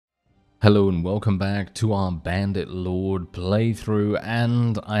Hello and welcome back to our Bannerlord playthrough,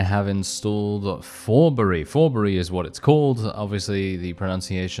 and I have installed Fourberie. Fourberie is what it's called. Obviously, the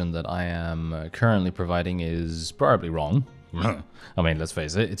pronunciation that I am currently providing is probably wrong. I mean, let's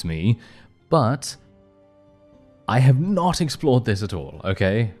face it, it's me. But I have not explored this at all,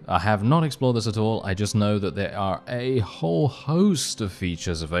 okay? I have not explored this at all. I just know that there are a whole host of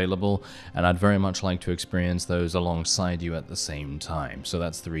features available, and I'd very much like to experience those alongside you at the same time. So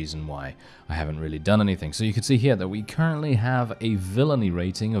that's the reason why I haven't really done anything. So you can see here that we currently have a villainy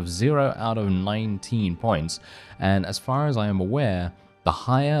rating of 0 out of 19 points, and as far as I am aware, the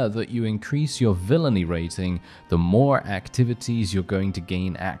higher that you increase your villainy rating, the more activities you're going to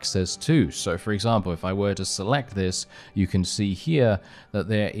gain access to. So for example, if I were to select this, you can see here that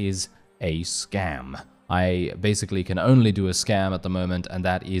there is a scam. I basically can only do a scam at the moment, and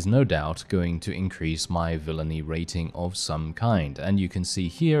that is no doubt going to increase my villainy rating of some kind. And you can see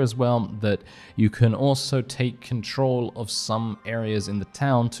here as well that you can also take control of some areas in the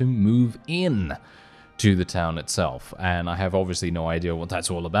town to move in to the town itself, and I have obviously no idea what that's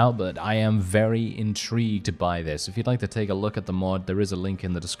all about, but I am very intrigued by this. If you'd like to take a look at the mod, there is a link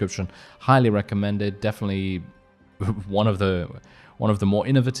in the description. Highly recommended. Definitely one of the more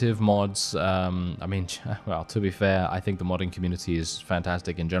innovative mods. I mean, well, to be fair, I think the modding community is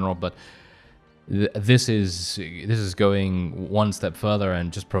fantastic in general, but this is going one step further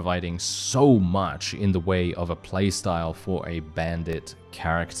and just providing so much in the way of a playstyle for a bandit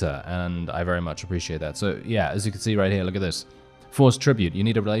character, and I very much appreciate that. So yeah, as you can see right here, look at this. Forced Tribute, you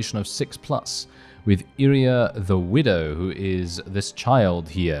need a relation of 6+ with Iria the Widow, who is this child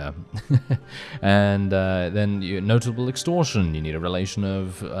here. And then Notable Extortion, you need a relation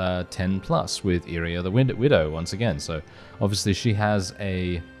of 10+ with Iria the Widow once again. So obviously she has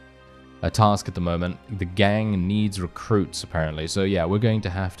a task at the moment. The gang needs recruits, apparently. So yeah, we're going to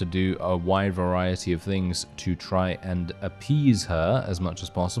have to do a wide variety of things to try and appease her as much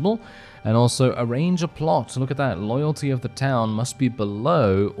as possible. And also arrange a plot. Look at that. Loyalty of the town must be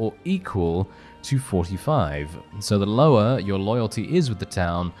below or equal to 45. So the lower your loyalty is with the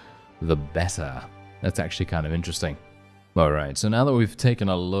town, the better. That's actually kind of interesting. Alright, so now that we've taken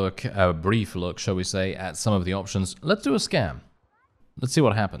a brief look, shall we say, at some of the options, let's do a scam. Let's see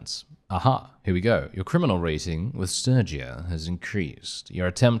what happens. Aha, here we go. Your criminal rating with Sturgia has increased. Your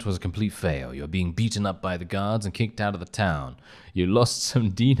attempt was a complete fail. You're being beaten up by the guards and kicked out of the town. You lost some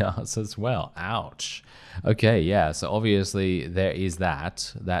dinars as well. Ouch. Okay, yeah, so obviously there is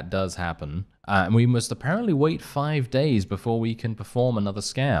that. That does happen. And we must apparently wait 5 days before we can perform another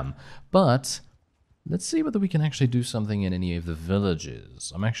scam. But let's see whether we can actually do something in any of the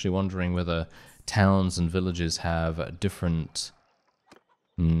villages. I'm actually wondering whether towns and villages have different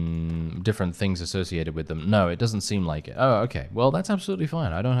things associated with them. No, it doesn't seem like it. Oh, okay. Well, that's absolutely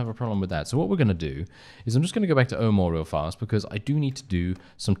fine. I don't have a problem with that. So what we're going to do is I'm just going to go back to Omor real fast because I do need to do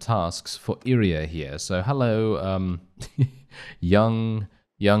some tasks for Iria here. So hello, young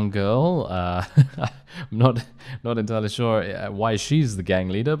girl. I'm not entirely sure why she's the gang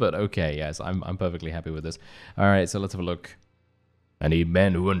leader, but okay, yes, I'm perfectly happy with this. All right, so let's have a look. I need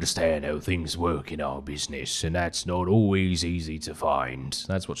men who understand how things work in our business, and that's not always easy to find.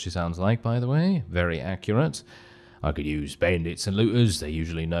 That's what she sounds like, by the way. Very accurate. I could use bandits and looters. They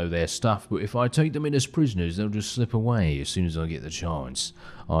usually know their stuff, but if I take them in as prisoners, they'll just slip away as soon as I get the chance.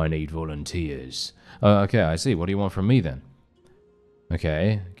 I need volunteers. Okay, I see. What do you want from me, then?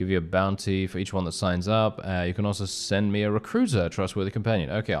 Okay, give you a bounty for each one that signs up. You can also send me a recruiter, trustworthy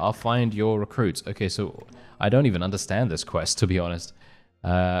companion. Okay, I'll find your recruits. Okay, so I don't even understand this quest, to be honest.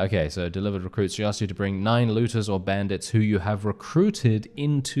 Okay, so delivered recruits. She asks you to bring 9 looters or bandits who you have recruited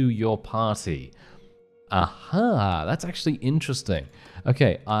into your party. Aha, that's actually interesting.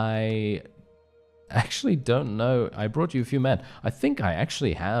 Okay, I actually don't know. I brought you a few men. I think I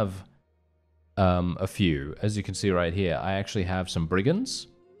actually have a few. As you can see right here, I actually have some brigands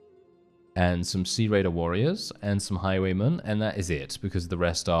and some Sea Raider warriors and some highwaymen, and that is it, because the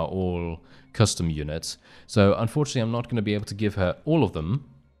rest are all custom units. So unfortunately, I'm not going to be able to give her all of them,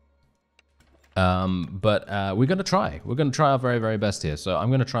 but we're going to try. We're going to try our very, very best here. So I'm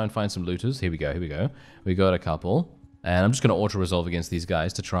going to try and find some looters. Here we go, here we go. We got a couple. And I'm just going to auto-resolve against these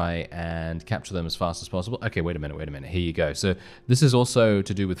guys to try and capture them as fast as possible. Okay, wait a minute. Here you go. So this is also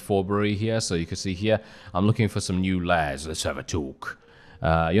to do with Fourberie here. So you can see here, I'm looking for some new lads. Let's have a talk.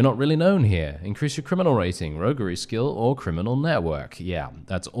 You're not really known here. Increase your criminal rating, roguery skill, or criminal network. Yeah,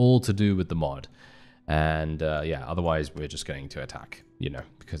 that's all to do with the mod. And yeah, otherwise we're just going to attack, you know,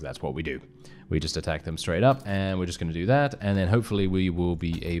 because that's what we do. We just attack them straight up, and we're just going to do that. And then hopefully we will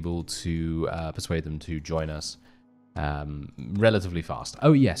be able to persuade them to join us relatively fast.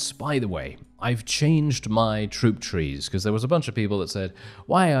 Oh yes, by the way, I've changed my troop trees because there was a bunch of people that said,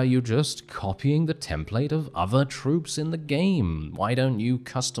 why are you just copying the template of other troops in the game? Why don't you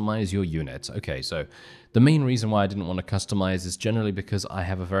customize your units? Okay, so the main reason why I didn't want to customize is generally because I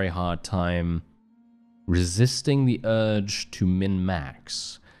have a very hard time resisting the urge to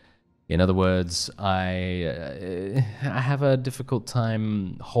min-max. In other words, I have a difficult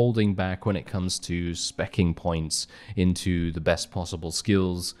time holding back when it comes to speccing points into the best possible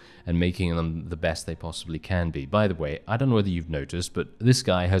skills and making them the best they possibly can be. By the way, I don't know whether you've noticed, but this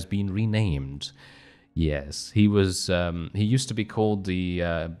guy has been renamed. Yes, he used to be called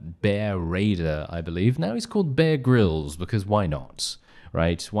the Bear Raider, I believe. Now he's called Bear Grylls, because why not?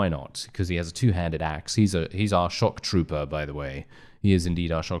 Right? Why not? Because he has a two-handed axe. He's our shock trooper, by the way. He is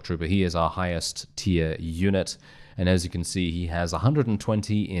indeed our shock trooper. He is our highest tier unit. And as you can see, he has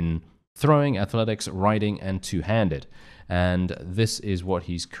 120 in throwing, athletics, riding, and two-handed. And this is what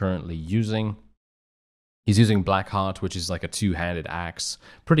he's currently using. He's using Blackheart, which is like a two-handed axe.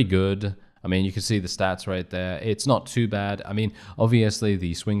 Pretty good. I mean, you can see the stats right there. It's not too bad. I mean, obviously,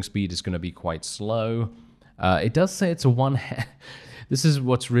 the swing speed is going to be quite slow. It does say it's a one-hand... This is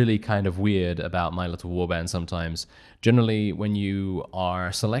what's really kind of weird about My Little Warband sometimes. Generally, when you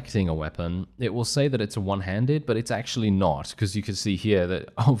are selecting a weapon, it will say that it's a one-handed, but it's actually not, because you can see here that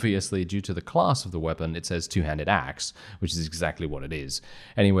obviously due to the class of the weapon, it says two-handed axe, which is exactly what it is.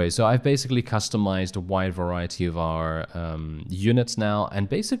 Anyway, so I've basically customized a wide variety of our units now, and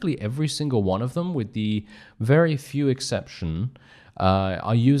basically every single one of them, with the very few exception,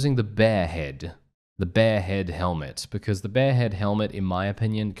 are using the bear head. The bear head helmet, because the bear head helmet, in my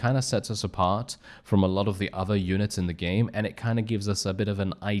opinion, kind of sets us apart from a lot of the other units in the game, and it kind of gives us a bit of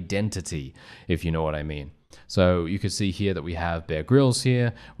an identity, if you know what I mean. So you can see here that we have Bear Grylls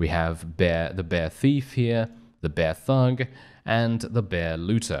here, we have the Bear Thief here, the Bear Thug, and the Bear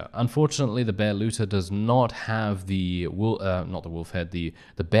Looter. Unfortunately, the Bear Looter does not have the not the wolf head, the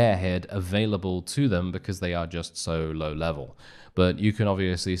bear head available to them because they are just so low level. But you can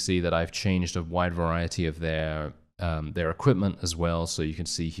obviously see that I've changed a wide variety of their equipment as well. So you can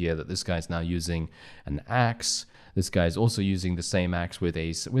see here that this guy's now using an axe. This guy's also using the same axe with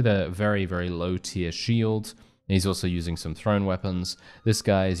a very, very low tier shield. He's also using some thrown weapons. This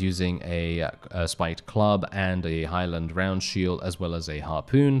guy is using a spiked club and a Highland round shield, as well as a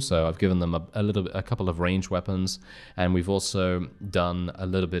harpoon. So I've given them a couple of range weapons, and we've also done a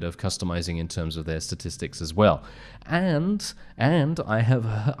little bit of customizing in terms of their statistics as well. And I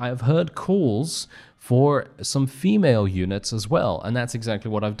have heard calls for some female units as well, and that's exactly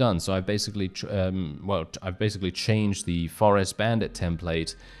what I've done. So I've basically changed the Forest Bandit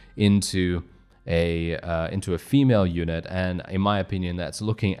template into a female unit, and in my opinion that's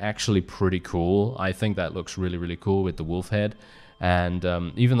looking actually pretty cool. I think that looks really, really cool with the wolf head, and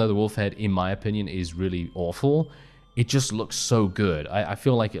even though the wolf head in my opinion is really awful, it just looks so good. I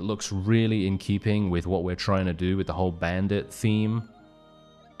feel like it looks really in keeping with what we're trying to do with the whole bandit theme,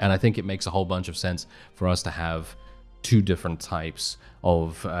 and I think it makes a whole bunch of sense for us to have two different types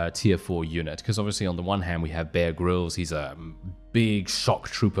of tier 4 unit, because obviously on the one hand we have Bear Grylls, he's a big shock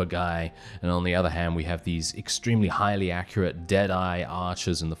trooper guy, and on the other hand we have these extremely highly accurate Deadeye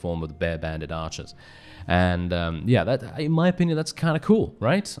archers in the form of the Bear Bandit archers. And yeah, that, in my opinion, that's kind of cool,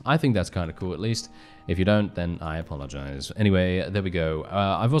 right? I think that's kind of cool, at least. If you don't, then I apologize. Anyway, there we go.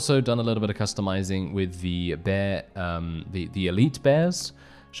 I've also done a little bit of customizing with the bear, the elite bears,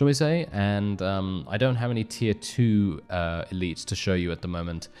 shall we say, and I don't have any tier 2 elites to show you at the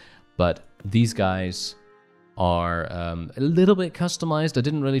moment, but these guys are a little bit customized. I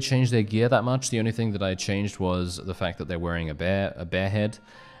didn't really change their gear that much. The only thing that I changed was the fact that they're wearing a bear head,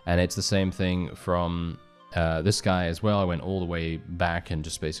 and it's the same thing from this guy as well. I went all the way back and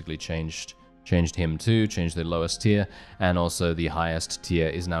just basically changed him too, changed the lowest tier, and also the highest tier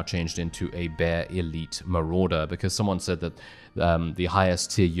is now changed into a Bear Elite Marauder, because someone said that the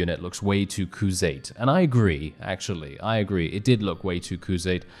highest tier unit looks way too Khuzait, and I agree, actually, I agree, it did look way too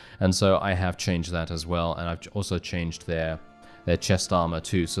Khuzait, and so I have changed that as well, and I've also changed their chest armor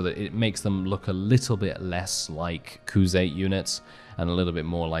too, so that it makes them look a little bit less like Khuzait units, and a little bit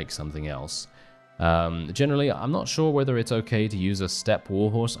more like something else. Generally, I'm not sure whether it's okay to use a step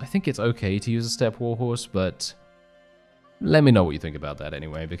warhorse. I think it's okay to use a step warhorse, but let me know what you think about that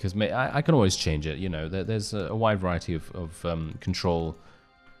anyway, because I can always change it. You know, there's a wide variety of control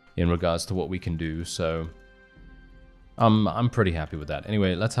in regards to what we can do, so I'm pretty happy with that.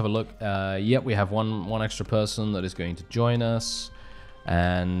 Anyway, let's have a look. Yep, we have one extra person that is going to join us,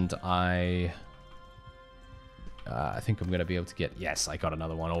 and I think I'm going to be able to get... Yes, I got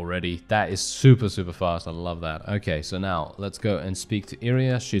another one already. That is super, super fast. I love that. Okay, so now let's go and speak to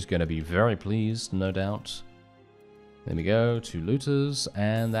Iria. She's going to be very pleased, no doubt. There we go, 2 looters,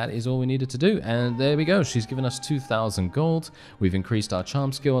 and that is all we needed to do. And there we go, she's given us 2,000 gold. We've increased our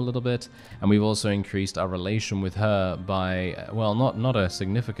charm skill a little bit, and we've also increased our relation with her by, well, not a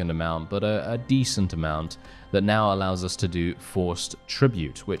significant amount, but a decent amount that now allows us to do forced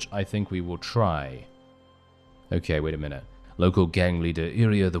tribute, which I think we will try. Okay, wait a minute. Local gang leader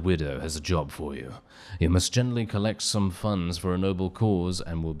Iria the Widow has a job for you. You must gently collect some funds for a noble cause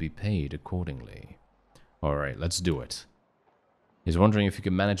and will be paid accordingly. Alright, let's do it. He's wondering if you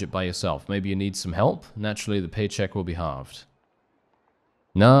can manage it by yourself. Maybe you need some help? Naturally, the paycheck will be halved.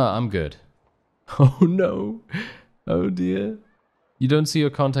 No, I'm good. Oh no. Oh dear. You don't see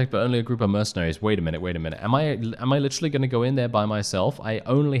your contact, but only a group of mercenaries. Wait a minute, wait a minute. Am I literally going to go in there by myself? I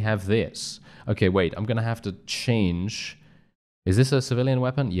only have this. Okay, wait. I'm going to have to change. Is this a civilian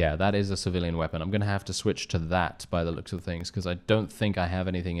weapon? Yeah, that is a civilian weapon. I'm going to have to switch to that by the looks of things, because I don't think I have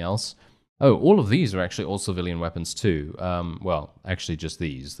anything else. Oh, all of these are actually all civilian weapons too. Well, actually just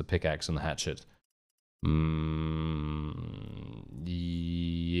these, the pickaxe and the hatchet.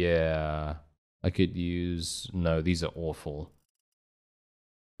 Yeah. I could use... No, these are awful.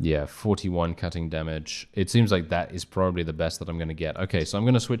 Yeah, 41 cutting damage. It seems like that is probably the best that I'm going to get. Okay, so I'm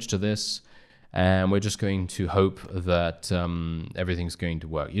going to switch to this, and we're just going to hope that everything's going to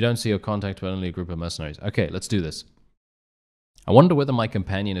work. You don't see a contact, but only a group of mercenaries. Okay, let's do this. I wonder whether my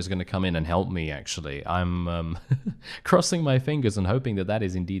companion is going to come in and help me, actually. I'm crossing my fingers and hoping that that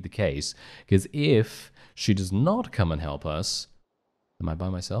is indeed the case. Because if she does not come and help us... Am I by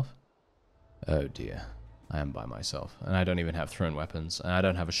myself? Oh dear. I am by myself. And I don't even have thrown weapons. And I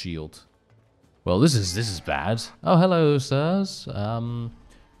don't have a shield. Well, this is bad. Oh, hello, sirs. Okay.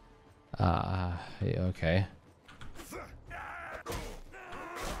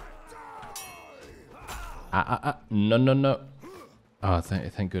 No, no, no. Oh,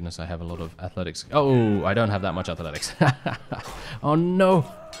 thank goodness I have a lot of athletics. Oh, I don't have that much athletics. Oh, no.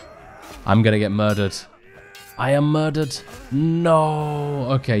 I'm gonna get murdered. I am murdered. No.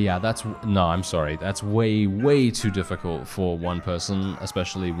 Okay, yeah, that's... No, I'm sorry. That's way, way too difficult for one person,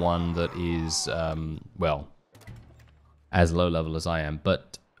 especially one that is, well, as low level as I am.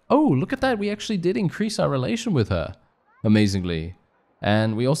 But, oh, look at that. We actually did increase our relation with her, amazingly.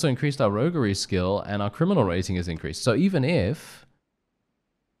 And we also increased our roguery skill, and our criminal rating has increased. So even if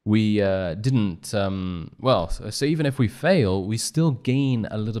we didn't, well, so even if we fail, we still gain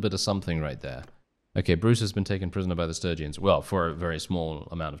a little bit of something right there. Okay, Bruce has been taken prisoner by the Sturgians. Well, for a very small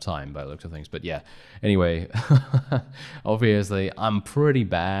amount of time by the looks of things. But yeah, anyway, obviously, I'm pretty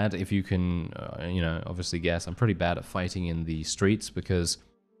bad, if you can, you know, obviously guess. I'm pretty bad at fighting in the streets because,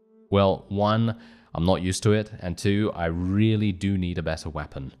 well, one, I'm not used to it, and two, I really do need a better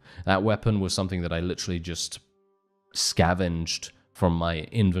weapon. That weapon was something that I literally just scavenged from my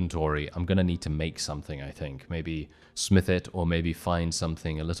inventory. I'm gonna need to make something, I think. Maybe smith it, or maybe find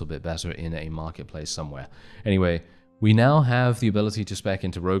something a little bit better in a marketplace somewhere. Anyway, we now have the ability to spec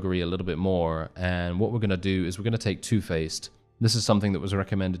into roguery a little bit more, and what we're gonna do is we're gonna take Two-Faced. This is something that was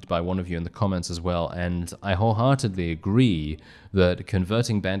recommended by one of you in the comments as well, and I wholeheartedly agree that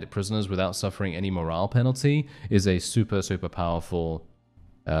converting bandit prisoners without suffering any morale penalty is a super, super powerful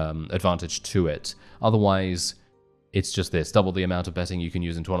advantage to it. Otherwise, it's just this, double the amount of betting you can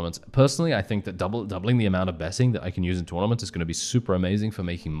use in tournaments. Personally, I think that doubling the amount of betting that I can use in tournaments is going to be super amazing for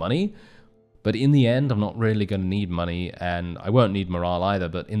making money. But in the end, I'm not really going to need money, and I won't need morale either.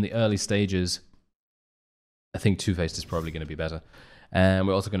 But in the early stages, I think Two-Faced is probably going to be better. And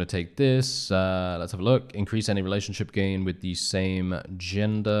we're also going to take this. Let's have a look. Increase any relationship gain with the same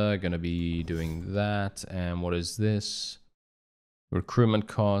gender. Going to be doing that. And what is this? Recruitment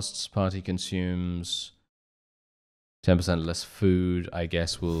costs. Party consumes 10% less food. I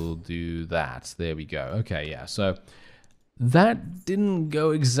guess we'll do that. There we go. Okay, yeah. So that didn't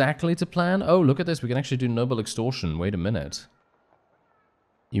go exactly to plan. Oh, look at this. We can actually do noble extortion. Wait a minute.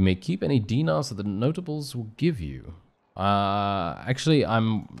 You may keep any dinars that the notables will give you. Actually,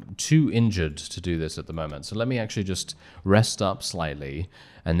 I'm too injured to do this at the moment. So let me actually just rest up slightly.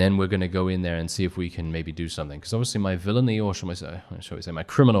 And then we're going to go in there and see if we can maybe do something. Because obviously my villainy, or shall we say my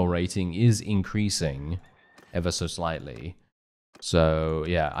criminal rating is increasing ever so slightly. So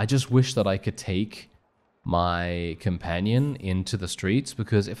yeah, I just wish that I could take my companion into the streets,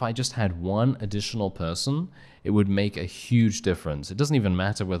 because if I just had one additional person, it would make a huge difference. It doesn't even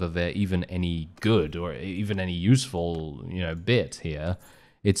matter whether they're even any good or even any useful, you know, bit here.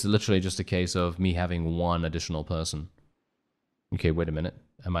 It's literally just a case of me having one additional person. Okay, wait a minute.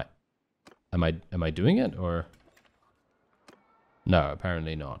 Am I doing it, or No,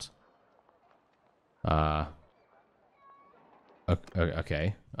 apparently not.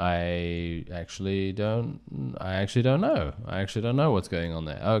 Okay. I actually don't know. I actually don't know what's going on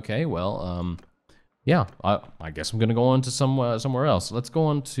there. Okay, well, yeah, I guess I'm going to go on to somewhere else. Let's go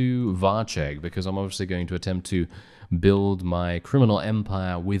on to Varcheg, because I'm obviously going to attempt to build my criminal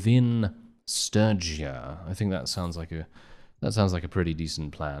empire within Sturgia. I think that sounds like a pretty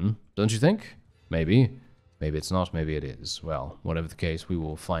decent plan, don't you think? Maybe. Maybe it's not, maybe it is. Well, whatever the case, we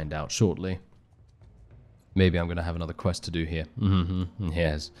will find out shortly. Maybe I'm going to have another quest to do here.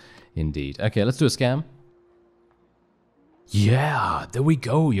 Yes, indeed. Okay, let's do a scam. Yeah, there we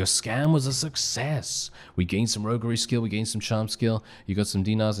go. Your scam was a success. We gained some roguery skill, we gained some charm skill, you got some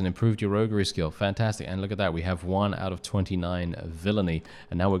dinars and improved your roguery skill. Fantastic. And look at that, we have 1 out of 29 villainy.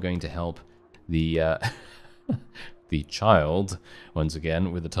 And now we're going to help the the child once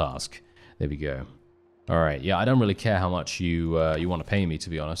again with the task. There we go. Alright, yeah, I don't really care how much you want to pay me, to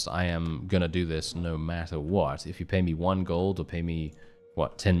be honest. I am gonna do this no matter what. If you pay me 1 gold or pay me,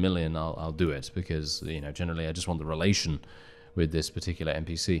 what, 10 million, I'll do it. Because, you know, generally I just want the relation with this particular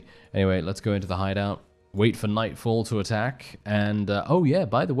NPC. Anyway, let's go into the hideout. Wait for nightfall to attack. And, oh yeah,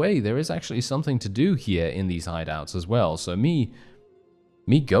 by the way, there is actually something to do here in these hideouts as well. So me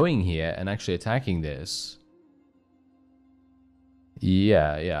going here and actually attacking this...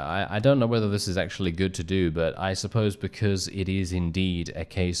 Yeah, I don't know whether this is actually good to do, but I suppose because it is indeed a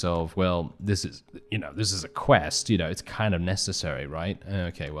case of, well, this is a quest, you know, it's kind of necessary, right?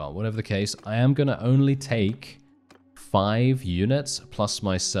 Okay, well, whatever the case, I am going to only take 5 units plus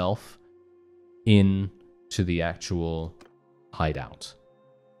myself into the actual hideout.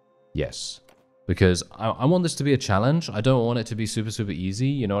 Yes. Because I want this to be a challenge. I don't want it to be super, super easy,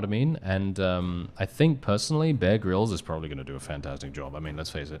 you know what I mean? And I think, personally, Bear Grylls is probably going to do a fantastic job. I mean, let's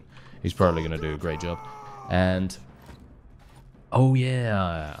face it. He's probably going to do a great job. And... oh,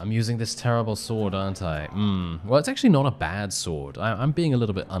 yeah. I'm using this terrible sword, aren't I? Well, it's actually not a bad sword. I'm being a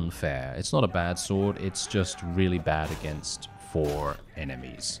little bit unfair. It's not a bad sword. It's just really bad against 4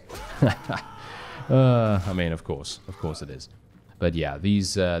 enemies. I mean, of course it is. But yeah,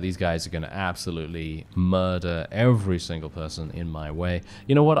 these guys are going to absolutely murder every single person in my way.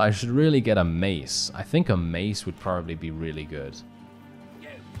 You know what? I should really get a mace. I think a mace would probably be really good.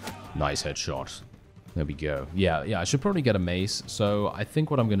 Nice headshot. There we go. Yeah, I should probably get a mace. So I think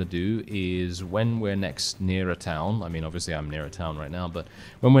what I'm going to do is when we're next near a town, I mean, obviously I'm near a town right now, but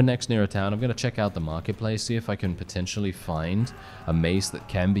when we're next near a town, I'm going to check out the marketplace, see if I can potentially find a mace that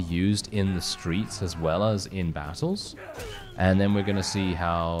can be used in the streets as well as in battles. And then we're going to see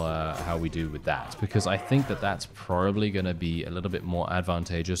how we do with that, because I think that that's probably going to be a little bit more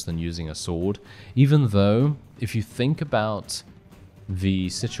advantageous than using a sword, even though if you think about the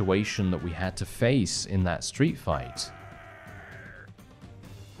situation that we had to face in that street fight.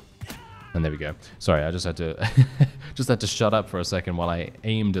 And there we go. Sorry, I just had to shut up for a second while I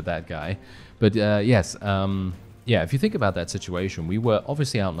aimed at that guy. But yes, yeah, if you think about that situation, we were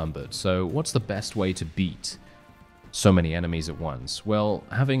obviously outnumbered. So what's the best way to beat so many enemies at once? Well,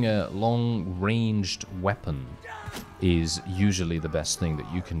 having a long-ranged weapon is usually the best thing that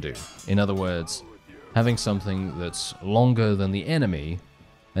you can do. In other words, having something that's longer than the enemy,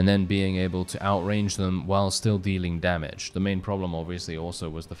 and then being able to outrange them while still dealing damage. The main problem obviously also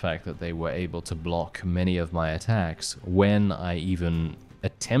was the fact that they were able to block many of my attacks when I even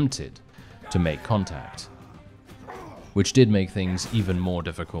attempted to make contact, which did make things even more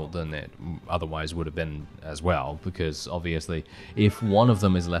difficult than it otherwise would have been as well, because obviously if one of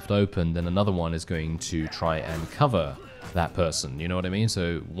them is left open, then another one is going to try and cover that person, you know what I mean?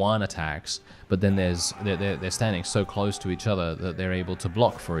 So one attacks, but then they're standing so close to each other that they're able to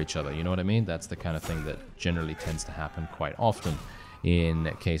block for each other, you know what I mean? That's the kind of thing that generally tends to happen quite often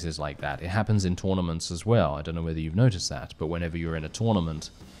in cases like that. It happens in tournaments as well. I don't know whether you've noticed that, but whenever you're in a tournament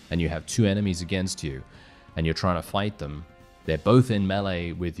and you have 2 enemies against you and you're trying to fight them, they're both in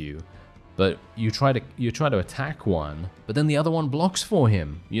melee with you, but you try to attack one, but then the other one blocks for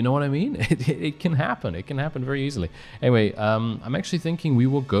him. You know what I mean? It can happen. It can happen very easily. Anyway, I'm actually thinking we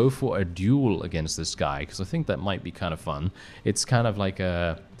will go for a duel against this guy, because I think that might be kind of fun. It's kind of like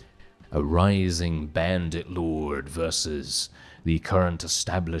a rising bandit lord versus the current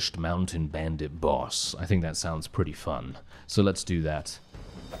established mountain bandit boss. I think that sounds pretty fun. So let's do that.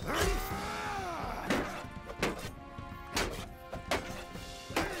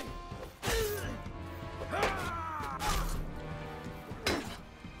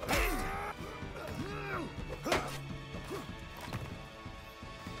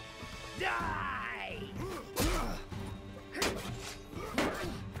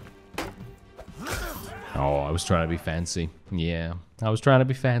 Oh, I was trying to be fancy. Yeah, I was trying to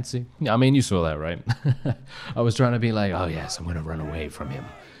be fancy. I mean, you saw that, right? I was trying to be like, oh yes, I'm going to run away from him.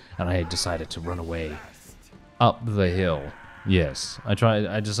 And I decided to run away up the hill. Yes, I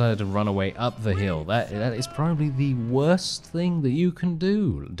decided to run away up the hill. That is probably the worst thing that you can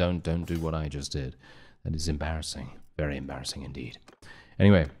do. Don't do what I just did. That is embarrassing. Very embarrassing indeed.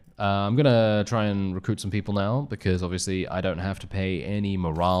 Anyway, I'm going to try and recruit some people now, because obviously I don't have to pay any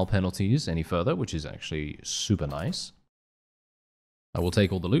morale penalties any further, which is actually super nice. I will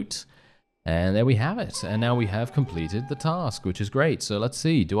take all the loot, and there we have it. And now we have completed the task, which is great. So let's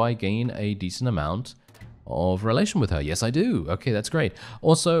see, do I gain a decent amount of relation with her? Yes, I do. Okay, that's great.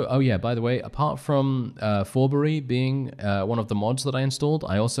 Also, oh yeah, by the way, apart from Fourberie being one of the mods that I installed,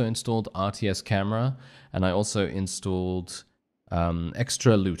 I also installed RTS camera, and I also installed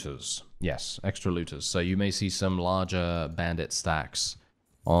extra looters. Yes, extra looters. So you may see some larger bandit stacks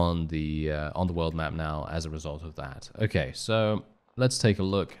on the world map now as a result of that. Okay, so let's take a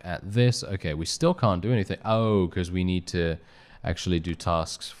look at this. Okay, we still can't do anything. Oh, because we need to actually do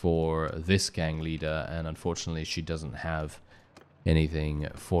tasks for this gang leader, and unfortunately she doesn't have anything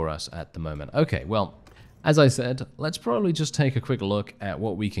for us at the moment. Okay, well, as I said, let's probably just take a quick look at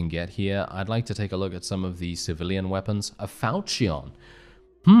what we can get here. I'd like to take a look at some of the civilian weapons. A falchion.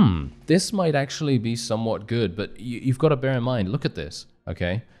 This might actually be somewhat good, but you've got to bear in mind, look at this,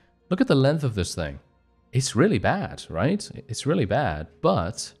 okay? Look at the length of this thing. It's really bad, right? It's really bad,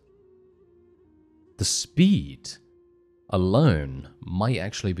 but the speed alone might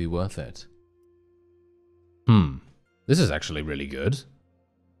actually be worth it. This is actually really good.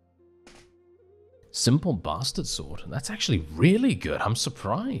 Simple bastard sword. That's actually really good. I'm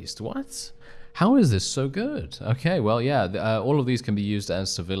surprised. What? How is this so good? Okay, well, yeah, all of these can be used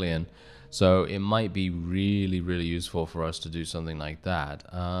as civilian, so it might be really, really useful for us to do something like that.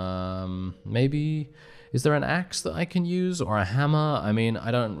 Maybe, is there an axe that I can use, or a hammer? I mean,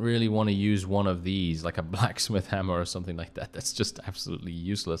 I don't really want to use one of these, like a blacksmith hammer or something like that. That's just absolutely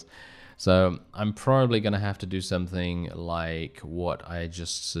useless. So I'm probably going to have to do something like what I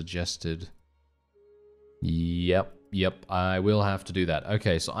just suggested. Yep, I will have to do that.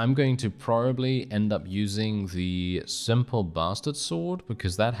 Okay, so I'm going to probably end up using the simple bastard sword,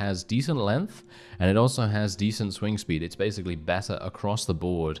 because that has decent length and it also has decent swing speed. It's basically better across the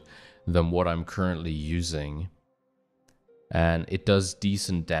board than what I'm currently using, and it does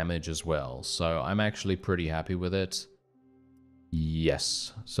decent damage as well, so I'm actually pretty happy with it.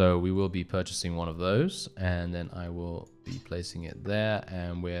 Yes, so we will be purchasing one of those, and then I will be placing it there,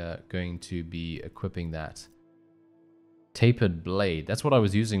 and we're going to be equipping that tapered blade. That's what I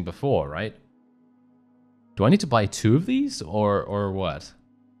was using before, right? Do I need to buy 2 of these, or what?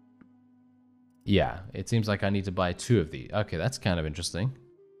 Yeah, it seems like I need to buy 2 of these. Okay, that's kind of interesting.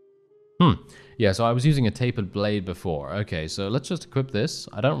 Yeah, so I was using a tapered blade before. Okay, so let's just equip this.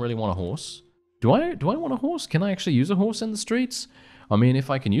 I don't really want a horse. Do I want a horse? Can I actually use a horse in the streets? I mean,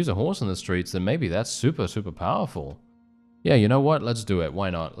 if I can use a horse in the streets, then maybe that's super, super powerful. Yeah, you know what? Let's do it. Why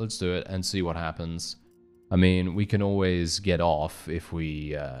not? Let's do it and see what happens. I mean, we can always get off if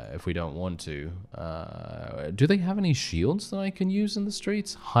we don't want to. Do they have any shields that I can use in the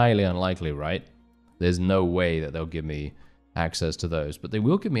streets? Highly unlikely, right? There's no way that they'll give me access to those, but they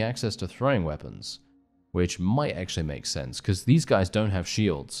will give me access to throwing weapons, which might actually make sense, because these guys don't have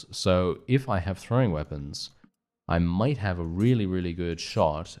shields. So if I have throwing weapons, I might have a really, really good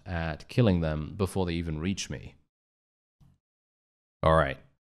shot at killing them before they even reach me. All right.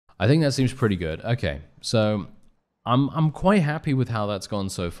 I think that seems pretty good. Okay, so I'm quite happy with how that's gone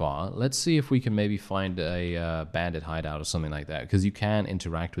so far. Let's see if we can maybe find a bandit hideout or something like that, because you can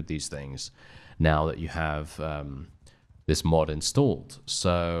interact with these things now that you have this mod installed.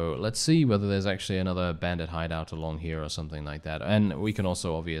 So let's see whether there's actually another bandit hideout along here or something like that. And we can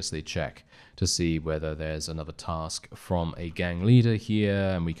also obviously check to see whether there's another task from a gang leader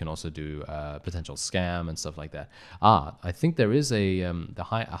here, and we can also do potential scam and stuff like that. I think there is a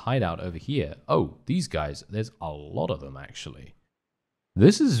hideout over here. Oh, these guys, there's a lot of them actually.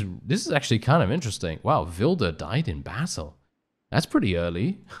 This is actually kind of interesting. Wow, Vilda died in battle. That's pretty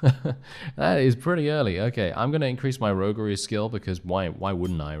early. That is pretty early. Okay, I'm going to increase my roguery skill, because why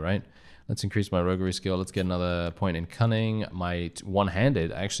wouldn't I, right? Let's increase my roguery skill. Let's get another point in cunning. My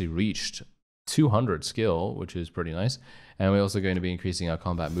one-handed actually reached 200 skill, which is pretty nice. And we're also going to be increasing our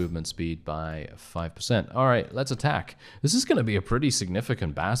combat movement speed by 5%. All right, let's attack. This is going to be a pretty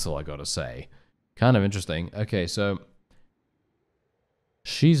significant battle, I gotta say. Kind of interesting. Okay, so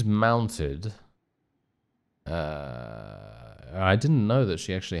she's mounted. I didn't know that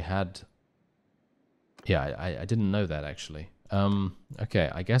she actually had... Yeah, I didn't know that, actually. Okay,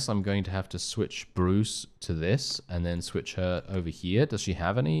 I guess I'm going to have to switch Bruce to this and then switch her over here. Does she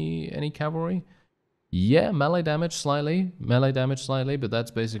have any cavalry? Yeah, melee damage slightly, but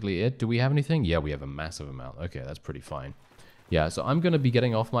that's basically it. Do we have anything? Yeah, we have a massive amount. Okay, that's pretty fine. Yeah, so I'm going to be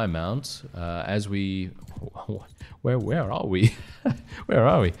getting off my mount as we... Where are we? Where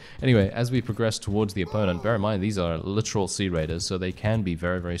are we? Anyway, as we progress towards the opponent, bear in mind these are literal Sea Raiders, so they can be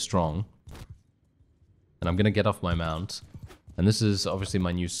very, very strong. And I'm going to get off my mount. And this is obviously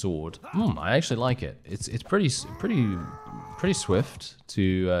my new sword. I actually like it. It's pretty swift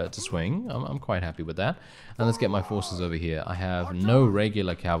to swing. I'm quite happy with that. And let's get my forces over here. I have no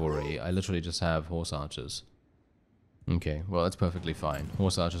regular cavalry. I literally just have horse archers. Okay, well that's perfectly fine.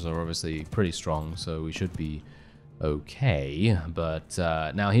 Horse archers are obviously pretty strong, so we should be okay. But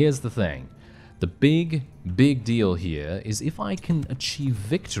now here's the thing. The big deal here is if I can achieve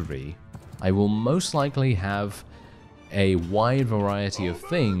victory, I will most likely have a wide variety of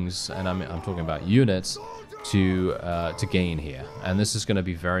things, and I'm talking about units, to gain here. And this is going to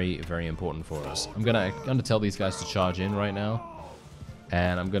be very, very important for us. I'm gonna tell these guys to charge in right now.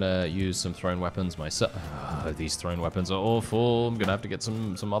 And I'm gonna use some thrown weapons myself. These thrown weapons are awful. I'm gonna have to get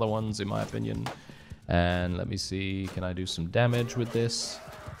some other ones, in my opinion. And let me see, can I do some damage with this?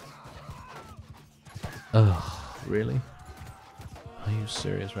 Oh, really? Are you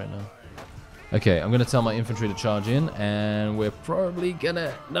serious right now? Okay, I'm gonna tell my infantry to charge in, and we're probably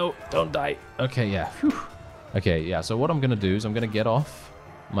gonna... No, don't die. Okay, yeah. Whew. Okay, yeah, so what I'm gonna do is I'm gonna get off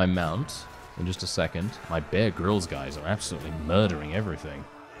my mount in just a second. My Bear Grylls guys are absolutely murdering everything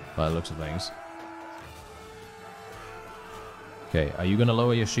by the looks of things. Okay, are you gonna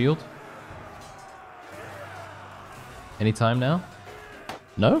lower your shield? Anytime now?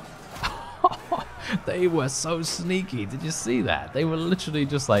 No? They were so sneaky. Did you see that? They were literally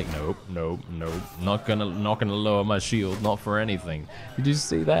just like, nope, nope, nope. Not gonna lower my shield, not for anything. Did you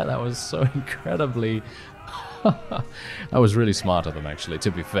see that? That was so incredibly... That was really smart of them, actually,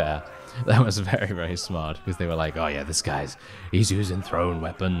 to be fair. That was very, very smart, because they were like, oh yeah, this guy's, he's using thrown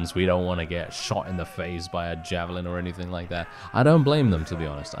weapons. We don't want to get shot in the face by a javelin or anything like that. I don't blame them, to be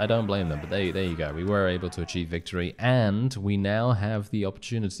honest. I don't blame them, but there you go. We were able to achieve victory, and we now have the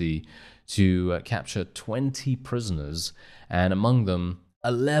opportunity to capture 20 prisoners, and among them,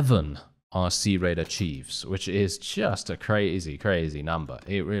 11 are Sea Raider Chiefs, which is just a crazy, crazy number.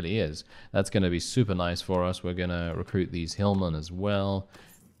 It really is. That's going to be super nice for us. We're going to recruit these Hillmen as well.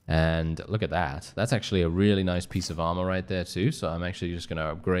 And look at that. That's actually a really nice piece of armor right there too. So I'm actually just going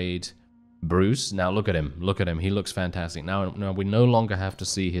to upgrade Bruce. Now look at him. Look at him. He looks fantastic. Now we no longer have to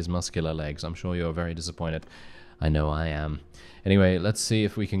see his muscular legs. I'm sure you're very disappointed. I know I am. Anyway, let's see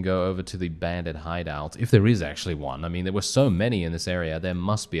if we can go over to the bandit hideout. If there is actually one. I mean, there were so many in this area. There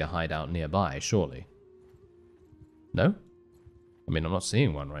must be a hideout nearby, surely. No? I mean, I'm not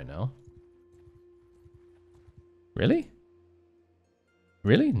seeing one right now. Really?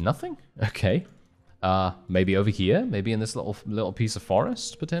 Really? Nothing? Okay. Maybe over here? Maybe in this little piece of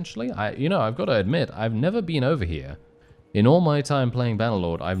forest, potentially? You know, I've got to admit, I've never been over here. In all my time playing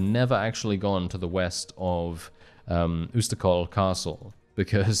Bannerlord, I've never actually gone to the west of Ustakol Castle,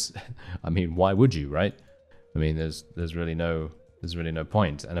 because, I mean, why would you, right? I mean, there's really no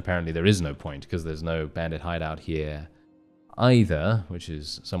point, and apparently there is no point, because there's no bandit hideout here either, which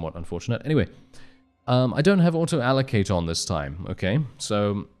is somewhat unfortunate. Anyway, I don't have auto-allocate on this time, okay?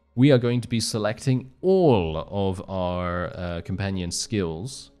 So we are going to be selecting all of our companion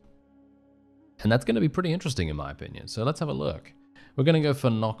skills, and that's going to be pretty interesting in my opinion, so let's have a look. We're going to go for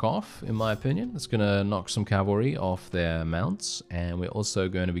knock off, in my opinion. It's going to knock some cavalry off their mounts, and we're also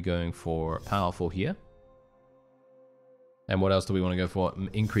going to be going for powerful here. And what else do we want to go for?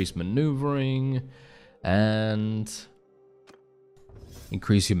 Increase maneuvering, and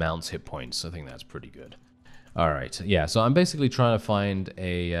increase your mount's hit points. I think that's pretty good. Alright, yeah, so I'm basically trying to find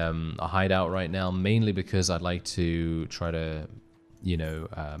a hideout right now, mainly because I'd like to try to, you know,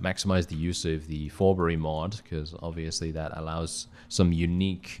 maximize the use of the Fourberie mod, because obviously that allows some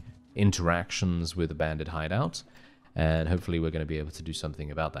unique interactions with the bandit hideout, and hopefully we're going to be able to do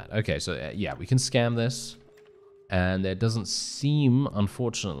something about that. Okay, so yeah, we can scam this, and there doesn't seem,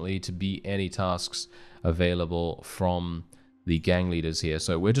 unfortunately, to be any tasks available from the gang leaders here,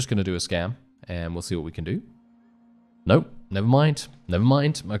 so we're just going to do a scam, and we'll see what we can do. Nope, never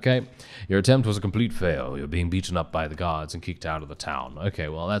mind, okay. Your attempt was a complete fail. You're being beaten up by the guards and kicked out of the town. Okay,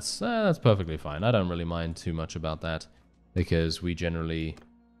 well, that's perfectly fine. I don't really mind too much about that, because we generally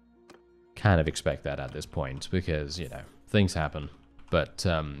kind of expect that at this point, because, you know, things happen. But,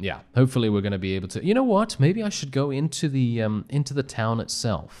 yeah, hopefully we're going to be able to... You know what? Maybe I should go into the town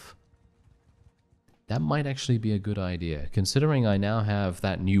itself. That might actually be a good idea. Considering I now have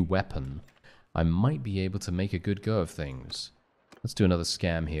that new weapon, I might be able to make a good go of things. Let's do another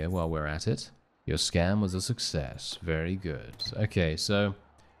scam here while we're at it. Your scam was a success. Very good. Okay, so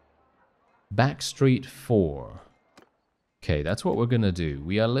Backstreet 4. Okay, that's what we're going to do.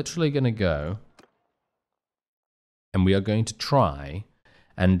 We are literally going to go and we are going to try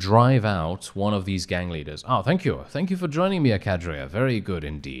and drive out one of these gang leaders. Oh, thank you. Thank you for joining me, Akadria. Very good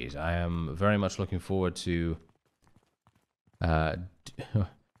indeed. I am very much looking forward to exploring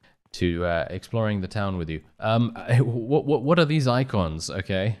the town with you. What are these icons?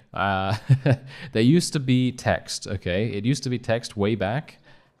 Okay, there used to be text. Okay, it used to be text way back,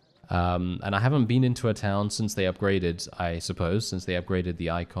 and I haven't been into a town since they upgraded. I suppose since they upgraded the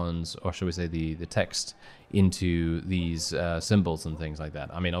icons, or should we say the text, into these symbols and things like that.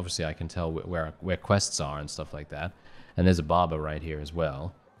 I mean, obviously I can tell where quests are and stuff like that, and there's a barber right here as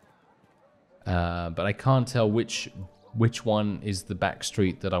well. But I can't tell which one is the back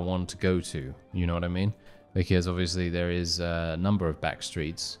street that I want to go to, you know what I mean? Because obviously there is a number of back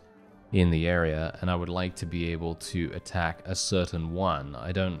streets in the area, and I would like to be able to attack a certain one.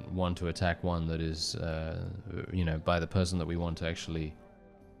 I don't want to attack one that is, you know, by the person that we want to actually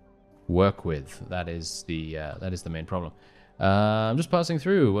work with. That is the main problem. I'm just passing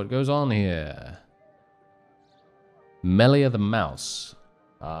through. What goes on here? Melia the mouse.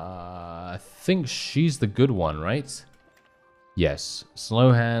 I think she's the good one, right? Yes,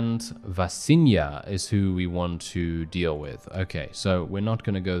 Slowhand Vasinya is who we want to deal with. Okay, so we're not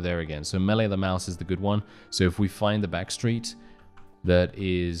going to go there again. So Melee the Mouse is the good one. So if we find the back street that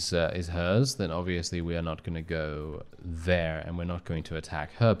is hers, then obviously we are not going to go there, and we're not going to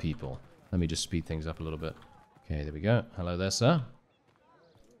attack her people. Let me just speed things up a little bit. Okay, there we go. Hello there, sir.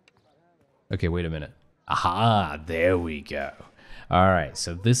 Okay, wait a minute. Aha, there we go. All right,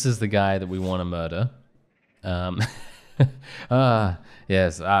 so this is the guy that we want to murder.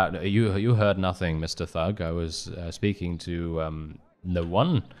 Yes, you heard nothing, Mr. Thug. I was speaking to no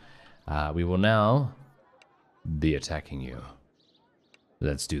one. We will now be attacking you.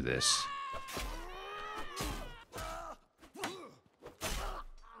 Let's do this.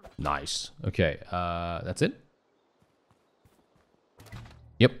 Nice. Okay, that's it?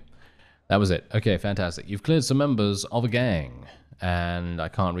 Yep, that was it. Okay, fantastic. You've cleared some members of a gang, and I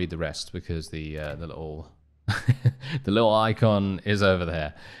can't read the rest because the little... the little icon is over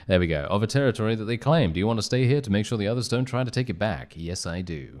there. There we go. Of a territory that they claim. Do you want to stay here to make sure the others don't try to take it back? Yes, I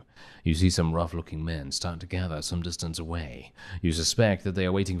do. You see some rough-looking men start to gather some distance away. You suspect that they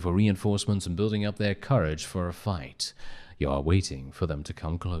are waiting for reinforcements and building up their courage for a fight. You are waiting for them to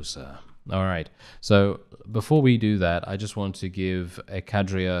come closer. Alright, so before we do that, I just want to give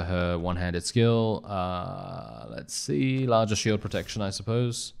Akadria her one-handed skill. Let's see, larger shield protection, I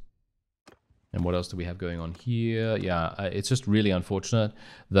suppose. And what else do we have going on here? Yeah, it's just really unfortunate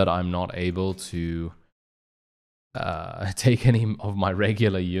that I'm not able to take any of my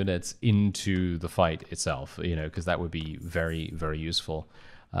regular units into the fight itself, you know, because that would be very, very useful.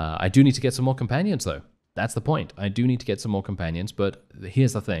 I do need to get some more companions, though. That's the point. I do need to get some more companions, but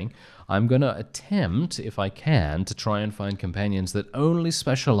here's the thing. I'm going to attempt, if I can, to try and find companions that only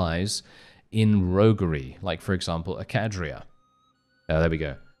specialize in roguery, like, for example, Akadria. There we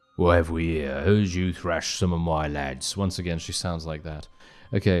go. What have we here? Heard you thrash some of my lads. Once again, she sounds like that.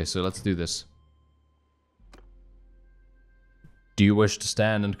 Okay, so let's do this. Do you wish to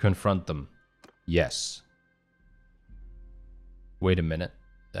stand and confront them? Yes. Wait a minute.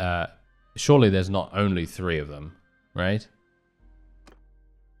 Surely there's not only 3 of them, right?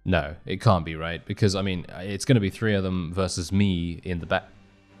 No, it can't be, right? Because, I mean, it's going to be 3 of them versus me in the back.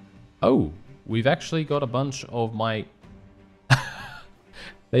 Oh, we've actually got a bunch of my...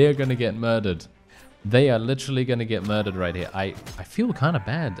 They are going to get murdered. They are literally going to get murdered right here. I feel kind of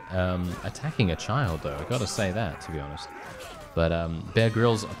bad attacking a child, though. I got to say that, to be honest. But Bear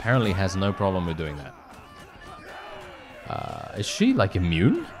Grylls apparently has no problem with doing that. Is she, like,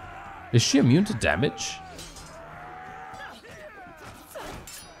 immune? Is she immune to damage?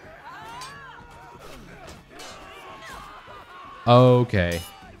 Okay.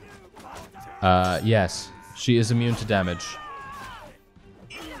 Yes, she is immune to damage.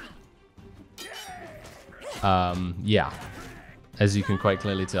 Yeah, as you can quite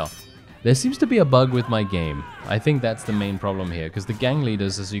clearly tell. There seems to be a bug with my game. I think that's the main problem here, because the gang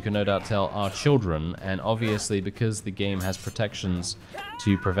leaders, as you can no doubt tell, are children, and obviously because the game has protections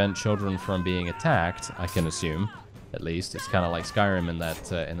to prevent children from being attacked, I can assume, at least. It's kind of like Skyrim in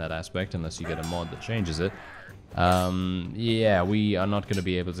that aspect, unless you get a mod that changes it. Yeah, we are not going to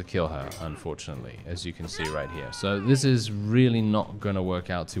be able to kill her, unfortunately, as you can see right here. So this is really not going to work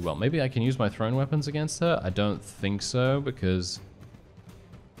out too well. Maybe I can use my thrown weapons against her? I don't think so, because...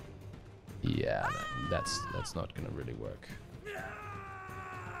 yeah, that's not going to really work.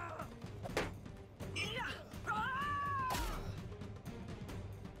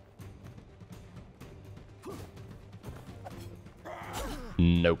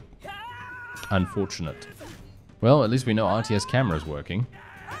 Nope. Unfortunate. Well, at least we know RTS camera is working.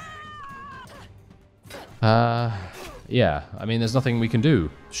 Yeah, I mean, there's nothing we can do.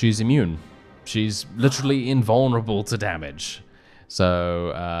 She's immune. She's literally invulnerable to damage.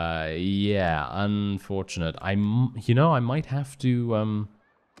 So, yeah, unfortunate. You know, I might have to,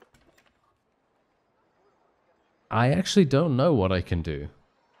 I actually don't know what I can do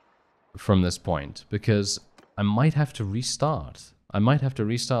from this point, because I might have to restart. I might have to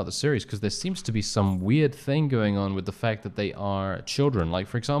restart the series, because there seems to be some weird thing going on with the fact that they are children. Like,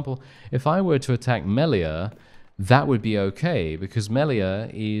 for example, if I were to attack Melia, that would be okay, because Melia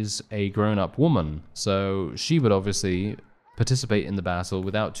is a grown-up woman. So she would obviously participate in the battle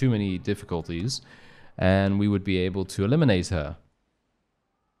without too many difficulties, and we would be able to eliminate her.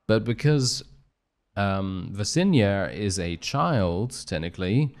 But because Vasinia is a child,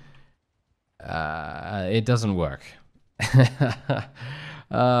 technically, it doesn't work.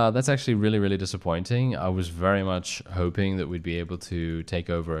 That's actually really, really disappointing. I was very much hoping that we'd be able to take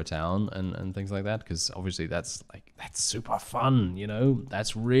over a town and things like that, because obviously that's super fun, you know?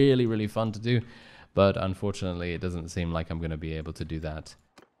 That's really, really fun to do. But unfortunately, it doesn't seem like I'm going to be able to do that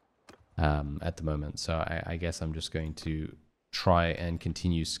at the moment. So I guess I'm just going to try and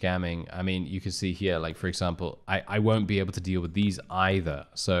continue scamming. I mean, you can see here, like, for example, I won't be able to deal with these either.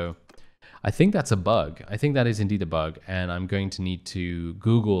 So I think that's a bug. I think that is indeed a bug, and I'm going to need to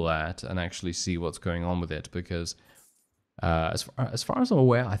Google that and actually see what's going on with it, because as far as I'm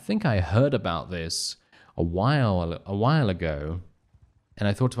aware, I think I heard about this a while ago, and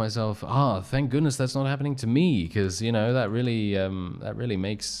I thought to myself, oh, thank goodness that's not happening to me, because, you know, that really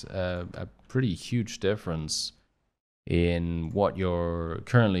makes a pretty huge difference in what you're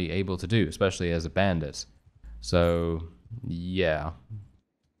currently able to do, especially as a bandit. So yeah,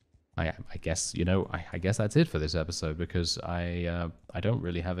 I guess, you know, I guess that's it for this episode, because I don't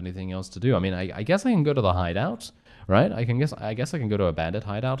really have anything else to do. I mean, I guess I can go to the hideout, right? I guess I can go to a bandit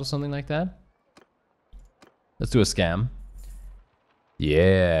hideout or something like that. Let's do a scam.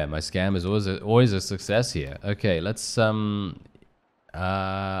 Yeah, my scam is always a success here. Okay, let's I'm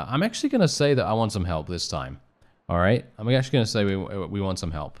actually gonna say that I want some help this time. All right, I'm actually going to say we want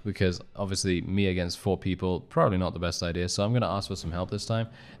some help, because obviously me against 4 people, probably not the best idea, so I'm going to ask for some help this time.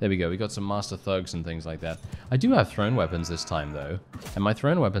 There we go, we got some master thugs and things like that. I do have thrown weapons this time though, and my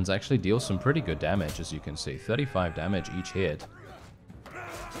thrown weapons actually deal some pretty good damage, as you can see. 35 damage each hit.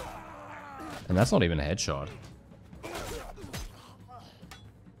 And that's not even a headshot.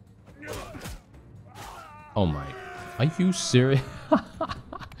 Oh my, are you serious?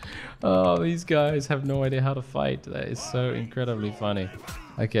 Oh, these guys have no idea how to fight. That is so incredibly funny.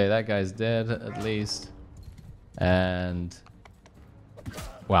 Okay, that guy's dead, at least. And...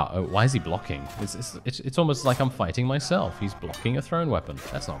 wow, why is he blocking? It's almost like I'm fighting myself. He's blocking a thrown weapon.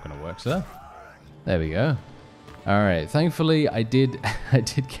 That's not going to work, sir. There we go. Alright, thankfully I did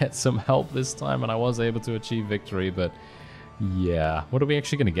get some help this time, and I was able to achieve victory, but... yeah, what are we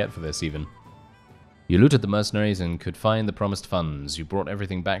actually going to get for this, even? You looted the mercenaries and could find the promised funds. You brought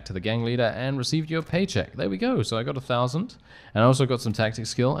everything back to the gang leader and received your paycheck. There we go. So I got 1,000. And I also got some tactics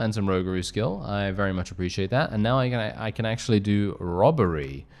skill and some roguery skill. I very much appreciate that. And now I can actually do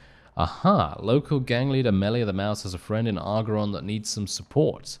robbery. Aha. Local gang leader Melia the Mouse has a friend in Argeron that needs some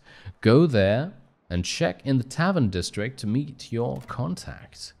support. Go there and check in the tavern district to meet your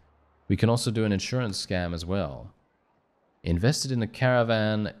contact. We can also do an insurance scam as well. Invested in a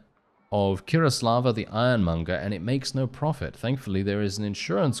caravan of Kiraslava the Ironmonger, and it makes no profit. Thankfully, there is an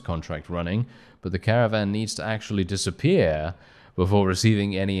insurance contract running, but the caravan needs to actually disappear before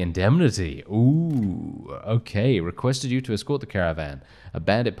receiving any indemnity. Ooh, okay. Requested you to escort the caravan. A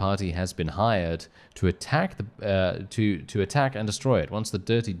bandit party has been hired to attack to attack and destroy it. Once the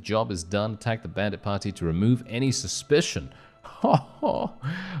dirty job is done, attack the bandit party to remove any suspicion.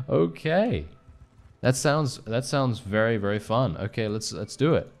 Okay. That sounds very, very fun. Okay, let's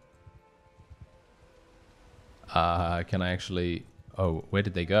do it. Can I actually... oh, where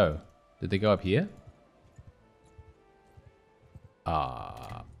did they go? Did they go up here?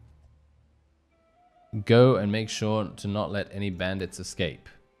 Go and make sure to not let any bandits escape.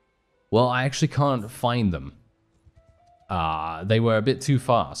 Well, I actually can't find them. They were a bit too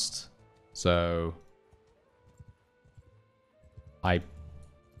fast. So... I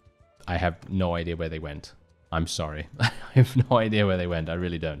have no idea where they went. I'm sorry. I have no idea where they went. I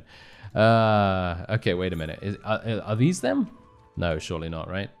really don't. Okay, wait a minute. Are these them? No, surely not,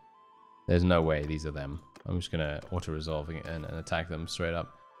 right? There's no way these are them. I'm just gonna auto-resolve and attack them straight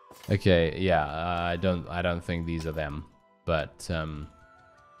up. Okay, yeah, I don't think these are them. But, oh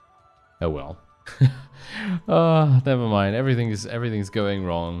well. Oh, never mind. Everything's going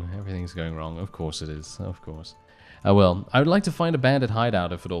wrong. Everything's going wrong. Of course it is. Of course. Well, I would like to find a bandit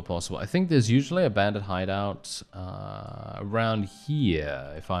hideout if at all possible. I think there's usually a bandit hideout around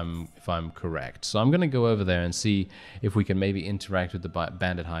here, if I'm correct. So I'm gonna go over there and see if we can maybe interact with the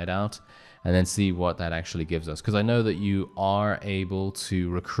bandit hideout, and then see what that actually gives us. Because I know that you are able to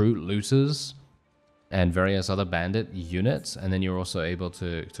recruit looters and various other bandit units, and then you're also able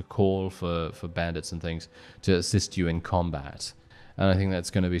to call for bandits and things to assist you in combat. And I think that's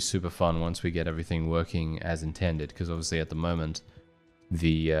going to be super fun once we get everything working as intended, because obviously at the moment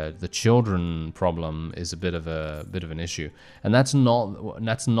the children problem is a bit of an issue, and that's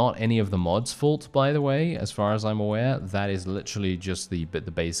not any of the mods' fault, by the way, as far as I'm aware. That is literally just the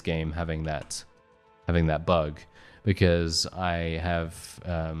base game having that bug, because I've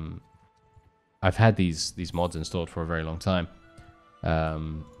had these mods installed for a very long time.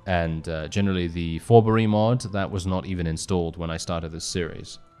 Generally the Fourberie mod, that was not even installed when I started this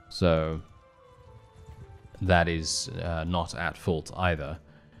series. So that is not at fault either.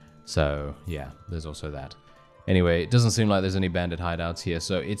 So yeah, there's also that. Anyway, it doesn't seem like there's any bandit hideouts here,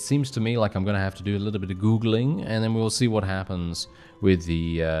 so it seems to me like I'm going to have to do a little bit of Googling, and then we'll see what happens with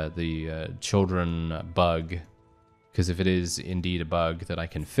the children bug. Because if it is indeed a bug that I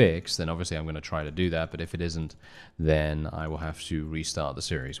can fix, then obviously I'm going to try to do that. But if it isn't, then I will have to restart the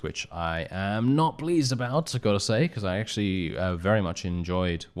series, which I am not pleased about, I've got to say, because I actually very much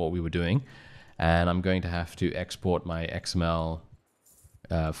enjoyed what we were doing. And I'm going to have to export my XML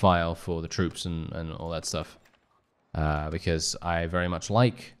file for the troops and all that stuff. Because I very much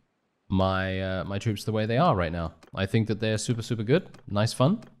like my my troops the way they are right now. I think that they're super, super good. Nice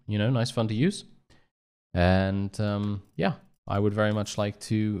fun, you know, nice fun to use. And yeah, I would very much like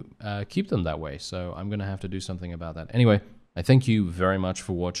to keep them that way, so I'm going to have to do something about that. Anyway, I thank you very much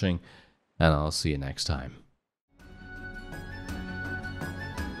for watching, and I'll see you next time.